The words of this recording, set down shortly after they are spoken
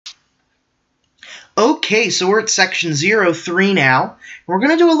Okay, so we're at section 03 now. We're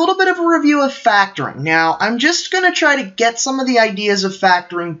going to do a little bit of a review of factoring. Now, I'm just going to try to get some of the ideas of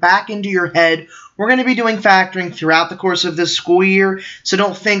factoring back into your head. We're going to be doing factoring throughout the course of this school year, so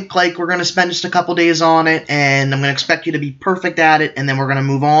don't think like we're going to spend just a couple days on it and I'm going to expect you to be perfect at it and then we're going to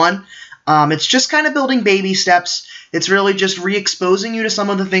move on. It's just kind of building baby steps. It's really just re-exposing you to some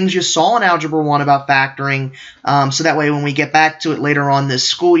of the things you saw in Algebra 1 about factoring, so that way when we get back to it later on this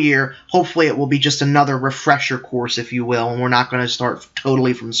school year, hopefully it will be just another refresher course, if you will, and we're not going to start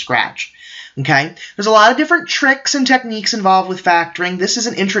totally from scratch. Okay? There's a lot of different tricks and techniques involved with factoring. This is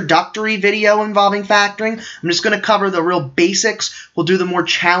an introductory video involving factoring. I'm just going to cover the real basics. We'll do the more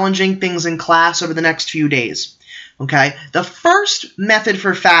challenging things in class over the next few days. Okay, the first method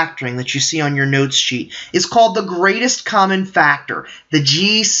for factoring that you see on your notes sheet is called the greatest common factor, the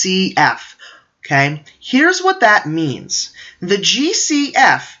GCF. Okay, here's what that means. The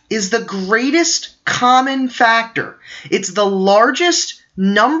GCF is the greatest common factor. It's the largest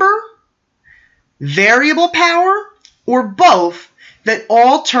number, variable power, or both that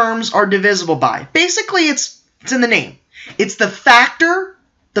all terms are divisible by. Basically, it's in the name. It's the factor,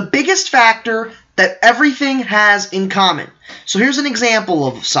 the biggest factor that everything has in common. So here's an example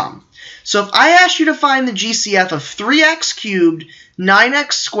of some. So if I asked you to find the GCF of 3x cubed,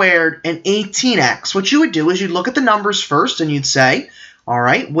 9x squared, and 18x, what you would do is you'd look at the numbers first and you'd say, all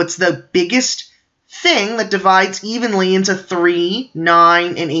right, what's the biggest thing that divides evenly into 3,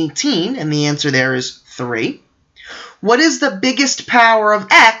 9, and 18? And the answer there is 3. What is the biggest power of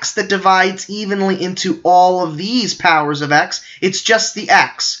x that divides evenly into all of these powers of x? It's just the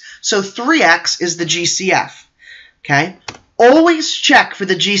x. So 3x is the GCF. Okay? Always check for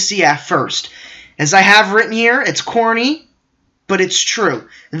the GCF first. As I have written here, it's corny, but it's true.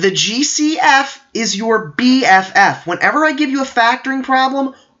 The GCF is your BFF. Whenever I give you a factoring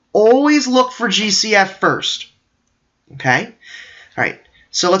problem, always look for GCF first. Okay? All right.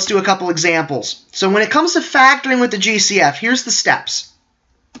 So let's do a couple examples. So when it comes to factoring with the GCF, here's the steps.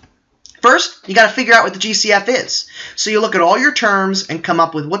 First, you got to figure out what the GCF is. So you look at all your terms and come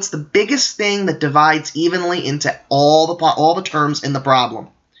up with what's the biggest thing that divides evenly into all the terms in the problem.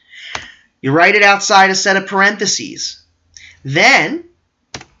 You write it outside a set of parentheses. Then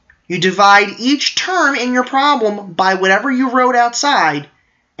you divide each term in your problem by whatever you wrote outside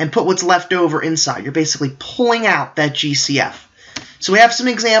and put what's left over inside. You're basically pulling out that GCF. So we have some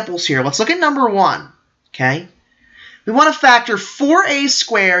examples here. Let's look at number 1. Okay? We want to factor 4a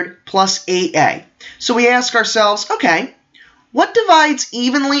squared plus 8a. So we ask ourselves, okay, what divides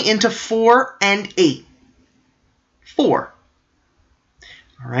evenly into 4 and 8? 4.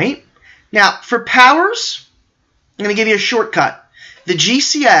 All right. Now, for powers, I'm going to give you a shortcut. The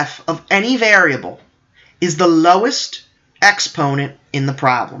GCF of any variable is the lowest exponent in the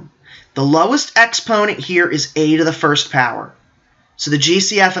problem. The lowest exponent here is a to the first power. So the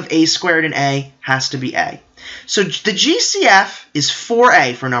GCF of a squared and a has to be a. So the GCF is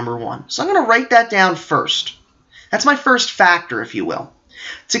 4a for number 1. So I'm going to write that down first. That's my first factor, if you will.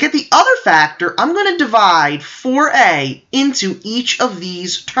 To get the other factor, I'm going to divide 4a into each of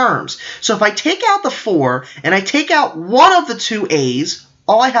these terms. So if I take out the 4 and I take out one of the two a's,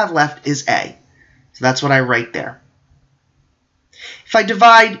 all I have left is a. So that's what I write there. If I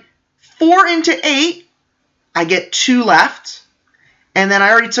divide 4 into 8, I get 2 left. And then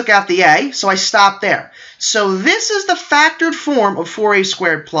I already took out the a, so I stop there. So this is the factored form of 4a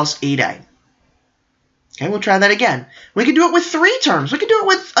squared plus 8a. Okay, we'll try that again. We could do it with 3 terms. We could do it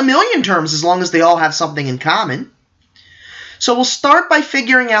with a million terms as long as they all have something in common. So we'll start by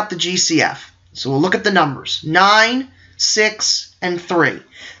figuring out the GCF. So we'll look at the numbers. 9, 6, and 3.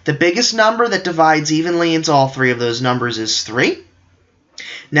 The biggest number that divides evenly into all 3 of those numbers is 3.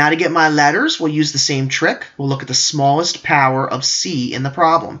 Now to get my letters, we'll use the same trick. We'll look at the smallest power of c in the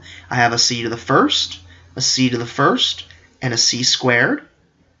problem. I have a c to the first, a c to the first, and a c squared.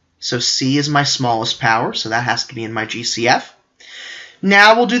 So c is my smallest power, so that has to be in my GCF.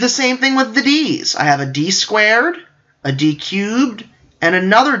 Now we'll do the same thing with the d's. I have a d squared, a d cubed, and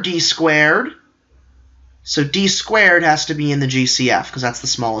another d squared. So d squared has to be in the GCF because that's the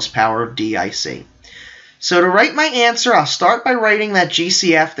smallest power of d I see. So to write my answer, I'll start by writing that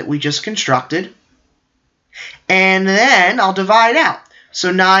GCF that we just constructed. And then I'll divide out.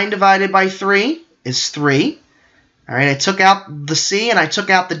 So 9 divided by 3 is 3. All right, I took out the c and I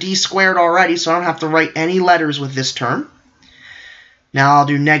took out the d squared already, so I don't have to write any letters with this term. Now I'll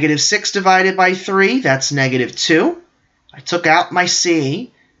do negative 6 divided by 3. That's negative 2. I took out my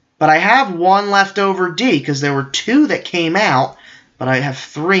c, but I have 1 left over d because there were 2 that came out. But I have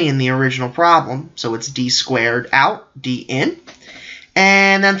 3 in the original problem, so it's d squared out, d in.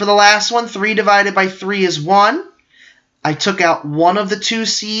 And then for the last one, 3 divided by 3 is 1. I took out one of the two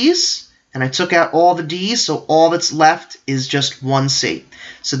c's, and I took out all the d's, so all that's left is just 1c.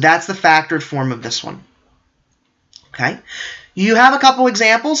 So that's the factored form of this one. Okay, you have a couple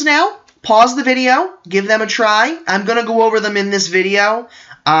examples now. Pause the video, give them a try. I'm going to go over them in this video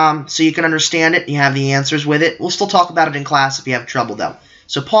so you can understand it and you have the answers with it. We'll still talk about it in class if you have trouble, though.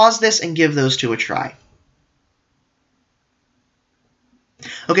 So pause this and give those two a try.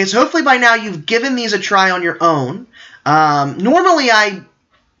 Okay, so hopefully by now you've given these a try on your own. Normally I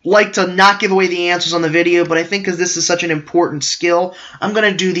like to not give away the answers on the video, but I think because this is such an important skill, I'm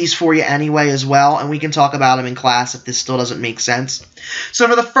going to do these for you anyway as well, and we can talk about them in class if this still doesn't make sense. So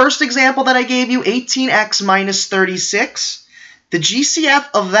for the first example that I gave you, 18x minus 36, the GCF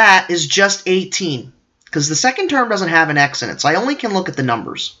of that is just 18, because the second term doesn't have an x in it, so I only can look at the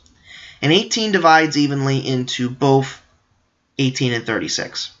numbers. And 18 divides evenly into both 18 and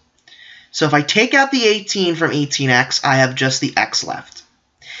 36. So if I take out the 18 from 18x, I have just the x left.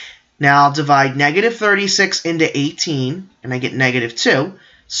 Now I'll divide negative 36 into 18, and I get negative 2.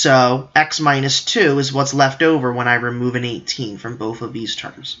 So x minus 2 is what's left over when I remove an 18 from both of these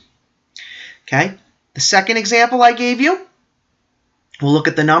terms. Okay, the second example I gave you, we'll look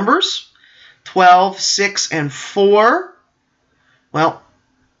at the numbers. 12, 6, and 4. Well,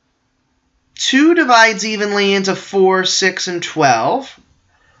 2 divides evenly into 4, 6, and 12.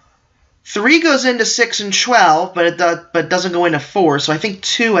 3 goes into 6 and 12, but it doesn't go into 4, so I think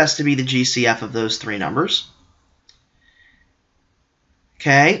 2 has to be the GCF of those three numbers.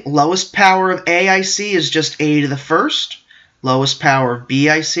 Okay, lowest power of A I see is just a to the first. Lowest power of B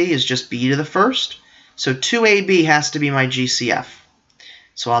I see is just b to the first. So 2ab has to be my GCF.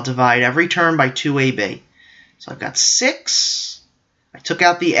 So I'll divide every term by 2ab. So I've got 6. I took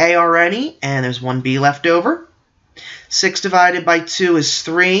out the a already, and there's one b left over. 6 divided by 2 is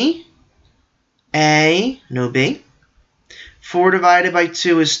 3. A, no b. 4 divided by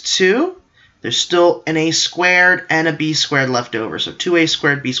 2 is 2. There's still an a squared and a b squared left over. So 2a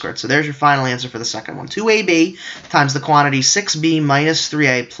squared, b squared. So there's your final answer for the second one. 2ab times the quantity 6b minus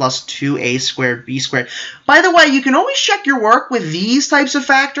 3a plus 2a squared, b squared. By the way, you can always check your work with these types of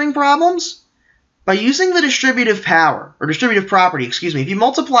factoring problems by using the distributive power, or distributive property, excuse me. If you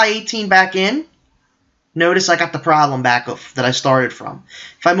multiply 18 back in, notice I got the problem back that I started from.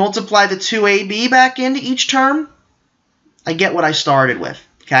 If I multiply the 2ab back into each term, I get what I started with.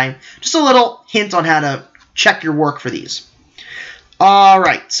 Okay, just a little hint on how to check your work for these. All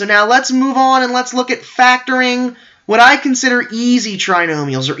right, so now let's move on and let's look at factoring what I consider easy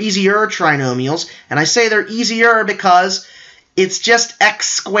trinomials or easier trinomials. And I say they're easier because it's just x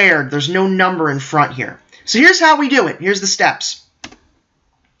squared. There's no number in front here. So here's how we do it. Here's the steps.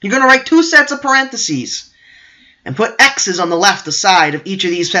 You're going to write two sets of parentheses and put x's on the left side of each of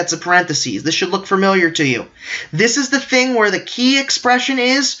these sets of parentheses. This should look familiar to you. This is the thing where the key expression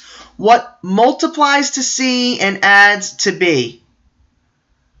is what multiplies to c and adds to b.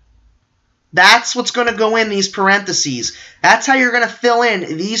 That's what's going to go in these parentheses. That's how you're going to fill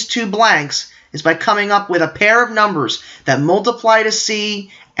in these two blanks, is by coming up with a pair of numbers that multiply to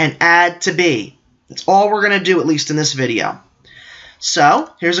c and add to b. That's all we're going to do, at least in this video.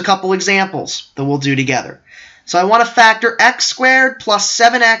 So here's a couple examples that we'll do together. So I want to factor x squared plus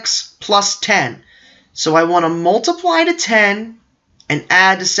 7x plus 10. So I want to multiply to 10 and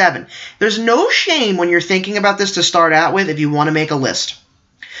add to 7. There's no shame when you're thinking about this to start out with if you want to make a list.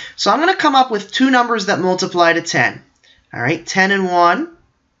 So I'm going to come up with two numbers that multiply to 10. All right, 10 and 1,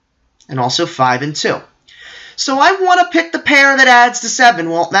 and also 5 and 2. So I want to pick the pair that adds to 7.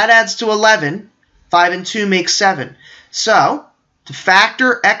 Well, that adds to 11. 5 and 2 makes 7. So to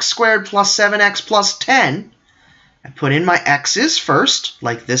factor x squared plus 7x plus 10, I put in my x's first,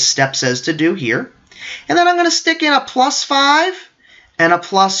 like this step says to do here. And then I'm going to stick in a plus 5 and a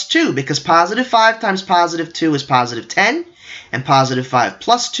plus 2, because positive 5 times positive 2 is positive 10, and positive 5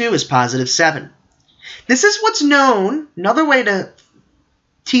 plus 2 is positive 7. This is what's known, another way to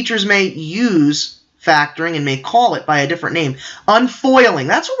teachers may use factoring and may call it by a different name, unfoiling.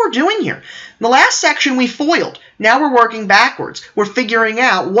 That's what we're doing here. In the last section we foiled. Now we're working backwards. We're figuring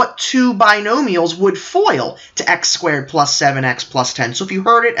out what two binomials would foil to x squared plus 7x plus 10. So if you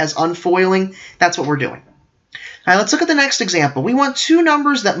heard it as unfoiling, that's what we're doing. All right, let's look at the next example. We want two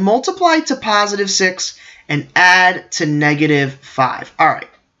numbers that multiply to positive 6 and add to negative 5. All right.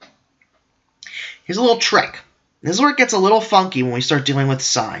 Here's a little trick. This is where it gets a little funky when we start dealing with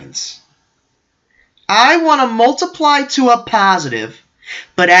signs. I want to multiply to a positive,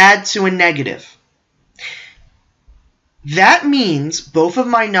 but add to a negative. That means both of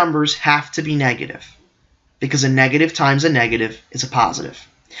my numbers have to be negative. because a negative times a negative is a positive.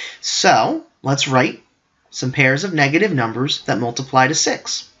 So let's write some pairs of negative numbers that multiply to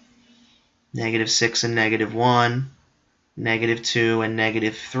 6. -6 and -1, -2 and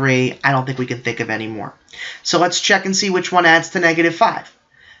 -3. I don't think we can think of any more. So let's check and see which one adds to -5.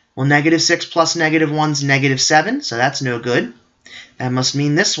 Well, -6 plus -1 is -7, so that's no good. That must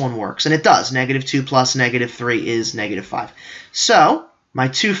mean this one works, and it does. -2 plus -3 is -5. So my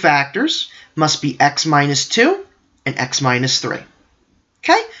two factors must be x minus 2 and x minus 3.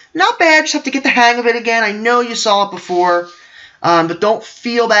 Okay, not bad. Just have to get the hang of it again. I know you saw it before, but don't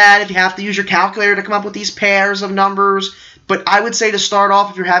feel bad if you have to use your calculator to come up with these pairs of numbers. But I would say to start off,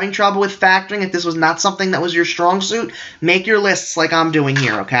 if you're having trouble with factoring, if this was not something that was your strong suit, make your lists like I'm doing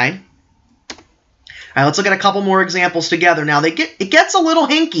here, okay? All right, let's look at a couple more examples together. Now, it gets a little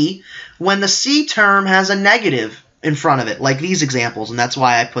hinky when the C term has a negative in front of it, like these examples, and that's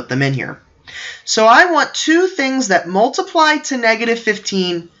why I put them in here. So I want two things that multiply to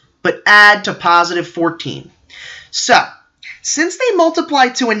 -15 but add to +14. So, since they multiply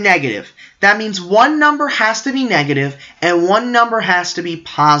to a negative, that means one number has to be negative and one number has to be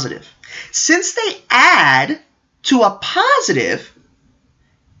positive. Since they add to a positive,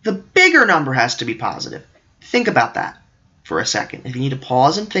 the bigger number has to be positive. Think about that for a second. If you need to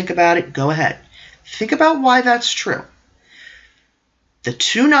pause and think about it, go ahead. Think about why that's true. The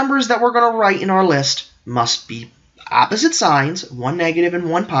two numbers that we're going to write in our list must be opposite signs, one negative and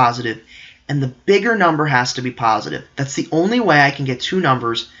one positive, and the bigger number has to be positive. That's the only way I can get two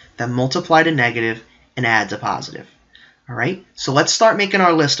numbers that multiply to negative and add to positive. All right, so let's start making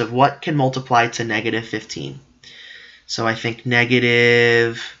our list of what can multiply to -15. So I think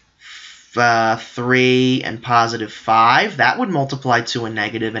 -3 and +5, that would multiply to a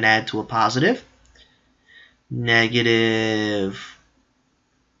negative and add to a positive.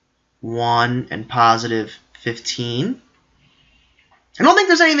 -1 and +15. I don't think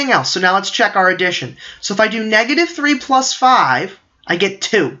there's anything else, so now let's check our addition. So if I do -3 plus 5, I get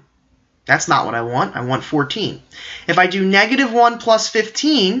 2. That's not what I want. I want 14. If I do -1 plus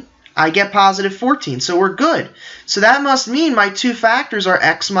 15, I get +14, so we're good. So that must mean my two factors are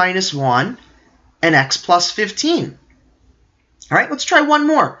x minus 1 and x plus 15. All right, let's try one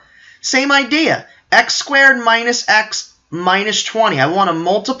more. Same idea. X squared minus x minus 20. I want to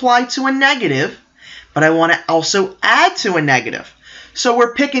multiply to a negative, but I want to also add to a negative. So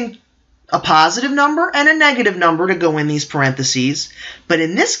we're picking a positive number and a negative number to go in these parentheses. But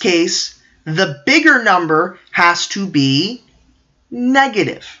in this case, the bigger number has to be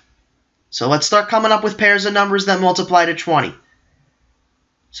negative. So let's start coming up with pairs of numbers that multiply to 20.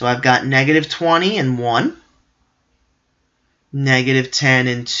 So I've got -20 and 1, -10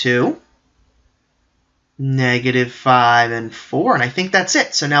 and 2, -5 and 4, and I think that's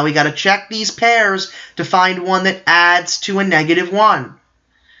it. So now we got to check these pairs to find one that adds to a -1.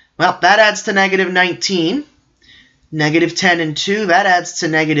 Well, that adds to -19. -10 and 2, that adds to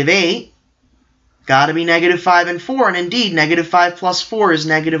 -8. Got to be -5 and 4, and indeed, -5 plus 4 is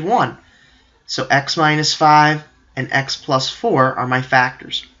 -1. So x minus 5 and x plus 4 are my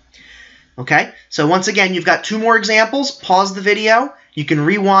factors. Okay, so once again, you've got two more examples. Pause the video. You can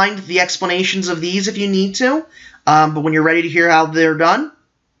rewind the explanations of these if you need to, but when you're ready to hear how they're done,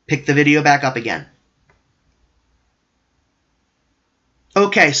 pick the video back up again.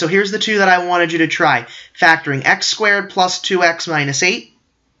 Okay, so here's the two that I wanted you to try. Factoring x squared plus 2x minus 8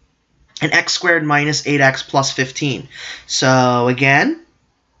 and x squared minus 8x plus 15. So again,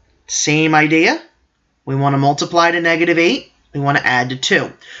 same idea. We want to multiply to -8. We want to add to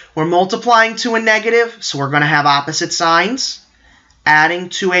 2. We're multiplying to a negative, so we're going to have opposite signs. Adding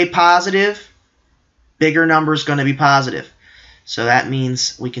to a positive, bigger number is going to be positive. So that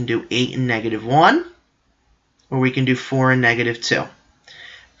means we can do 8 and -1, or we can do 4 and -2.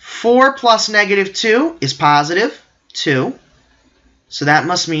 4 plus -2 is positive, 2. So that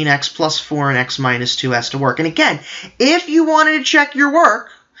must mean x plus 4 and x minus 2 has to work. And again, if you wanted to check your work,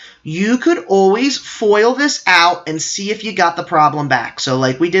 you could always FOIL this out and see if you got the problem back. So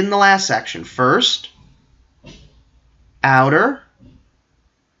like we did in the last section. First, outer,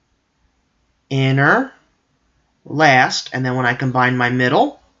 inner, last, and then when I combine my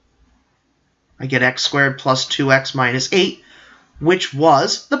middle, I get x squared plus 2x minus 8, which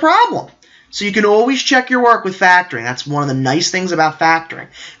was the problem. So you can always check your work with factoring. That's one of the nice things about factoring,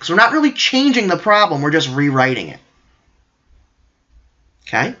 because we're not really changing the problem, we're just rewriting it.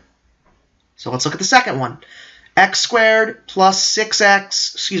 Okay? So let's look at the second one. X squared plus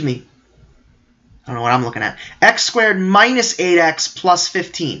 6x, excuse me, I don't know what I'm looking at. X squared minus 8x plus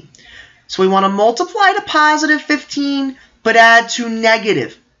 15. So we want to multiply to positive 15, but add to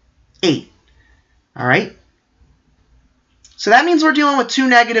 -8. All right? So that means we're dealing with two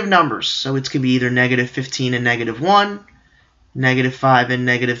negative numbers. So it's going to be either negative 15 and negative 1, negative 5 and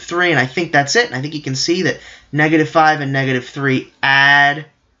negative 3, and I think that's it. And I think you can see that negative 5 and negative 3 add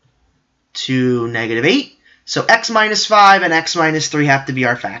to negative 8. So x minus 5 and x minus 3 have to be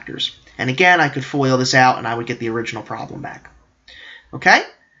our factors. And again, I could FOIL this out and I would get the original problem back. Okay?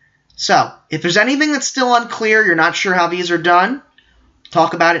 So, if there's anything that's still unclear, you're not sure how these are done,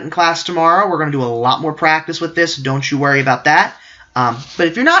 talk about it in class tomorrow. We're going to do a lot more practice with this. Don't you worry about that. But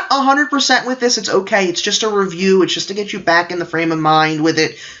if you're not 100% with this, it's okay. It's just a review. It's just to get you back in the frame of mind with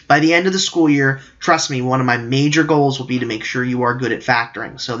it. By the end of the school year, trust me, one of my major goals will be to make sure you are good at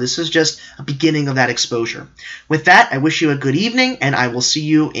factoring. So this is just a beginning of that exposure. With that, I wish you a good evening, and I will see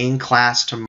you in class tomorrow.